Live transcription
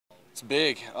It's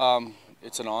big.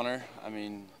 It's an honor. I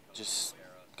mean, just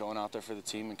going out there for the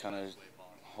team and kind of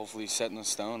hopefully setting the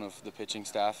stone of the pitching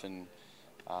staff and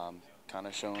kind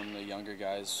of showing the younger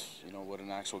guys, what an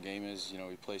actual game is.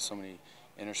 We play so many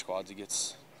inter squads, it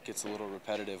gets a little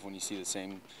repetitive when you see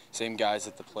the same guys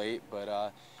at the plate.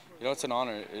 But it's an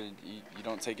honor. You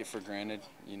don't take it for granted.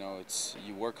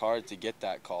 You work hard to get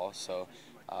that call. So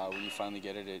when you finally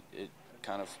get it, it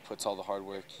kind of puts all the hard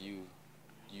work you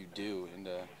do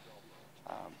into.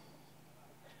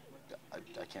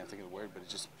 I can't think of the word, but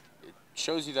it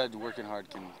shows you that working hard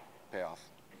can pay off.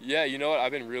 Yeah, you know what?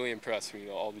 I've been really impressed.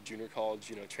 All the junior college,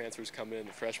 transfers come in,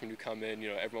 the freshmen who come in.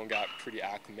 Everyone got pretty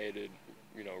acclimated,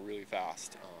 really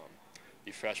fast.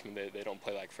 The freshmen, they don't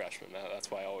play like freshmen. That's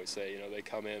why I always say, they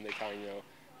come in, they kind of,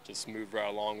 just move right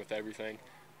along with everything.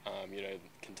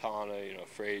 Quintana,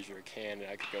 Frazier, Cannon,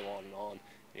 I could go on and on.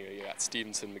 You got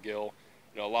Stevenson, McGill.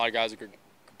 A lot of guys are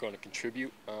going to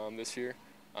contribute this year.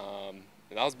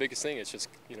 And that was the biggest thing. It's just,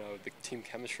 the team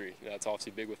chemistry. That's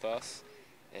obviously big with us.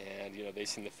 And, they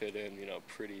seem to fit in,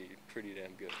 pretty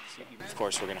damn good. So. Of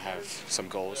course, we're going to have some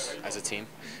goals as a team,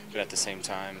 but at the same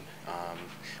time,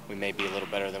 we may be a little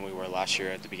better than we were last year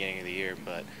at the beginning of the year,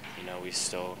 but, we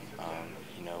still,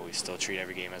 we still treat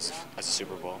every game as a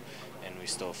Super Bowl, and we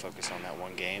still focus on that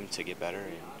one game to get better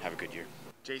and have a good year.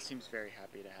 Jay seems very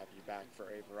happy to have you back for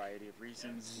a variety of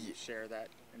reasons. You share that,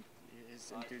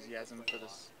 his enthusiasm for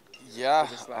this. Yeah,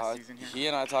 last season here? He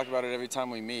and I talk about it every time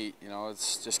we meet.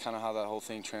 It's just kind of how that whole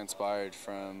thing transpired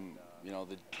from,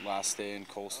 the last day in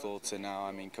Coastal to now.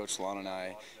 I mean, Coach Solano and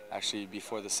I, actually,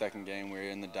 before the second game, we were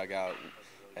in the dugout,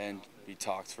 and we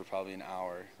talked for probably an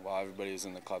hour while everybody was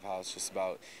in the clubhouse just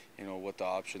about, what the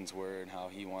options were and how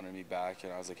he wanted me back.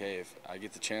 And I was like, hey, if I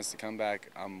get the chance to come back,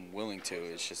 I'm willing to.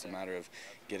 It's just a matter of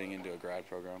getting into a grad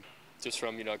program. Just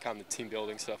from, kind of the team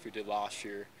building stuff we did last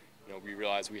year, we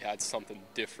realized we had something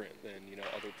different than,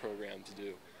 other programs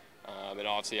do. And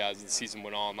obviously as the season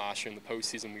went on last year in the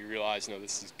postseason, we realized,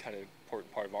 this is kind of an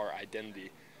important part of our identity.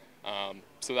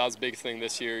 So that was a big thing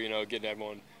this year, getting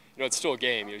everyone, it's still a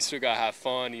game. You still got to have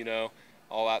fun,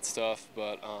 all that stuff.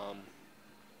 But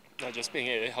just being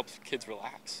it helps kids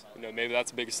relax. Maybe that's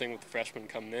the biggest thing with the freshmen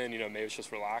coming in. Maybe it's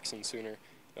just relaxing sooner.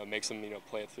 It makes them,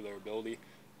 play it through their ability.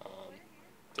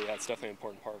 So yeah, it's definitely an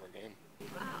important part of our game.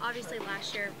 Obviously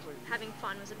last year, having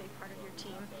fun was a big part of your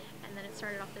team, and then it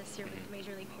started off this year with the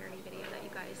Major League parody video that you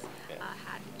guys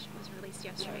had, which was released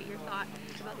yesterday. Your thought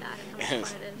about that and how much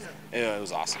fun it is? Yeah, it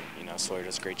was awesome. Sawyer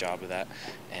does a great job with that,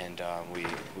 and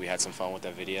we had some fun with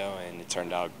that video, and it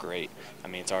turned out great. I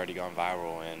mean, it's already gone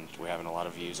viral, and we're having a lot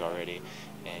of views already,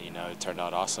 and it turned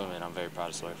out awesome, and I'm very proud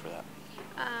of Sawyer for that.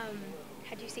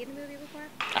 Had you seen the movie before?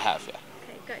 I have, yeah.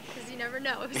 Good, because you never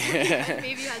know.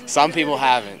 Maybe you hadn't Some people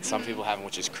haven't. Some people haven't,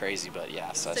 which is crazy. But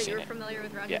yeah, so I've so seen you're it. familiar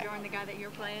with Roger Dorn, the guy that you're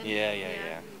playing?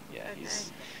 Yeah. Okay.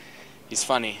 He's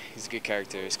funny. He's a good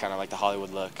character. He's kind of like the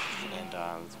Hollywood look, and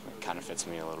it kind of fits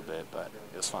me a little bit. But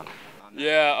it was fun.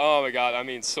 Yeah. Oh my God. I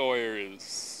mean, Sawyer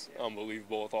is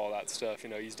unbelievable with all that stuff.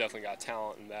 He's definitely got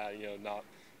talent in that. Not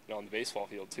on the baseball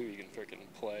field too. He can freaking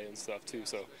play and stuff too.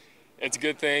 So. It's a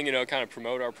good thing, kind of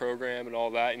promote our program and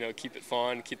all that, keep it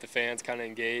fun, keep the fans kind of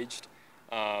engaged.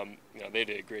 They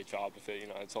did a great job with it,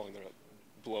 it's only going to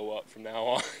blow up from now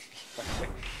on.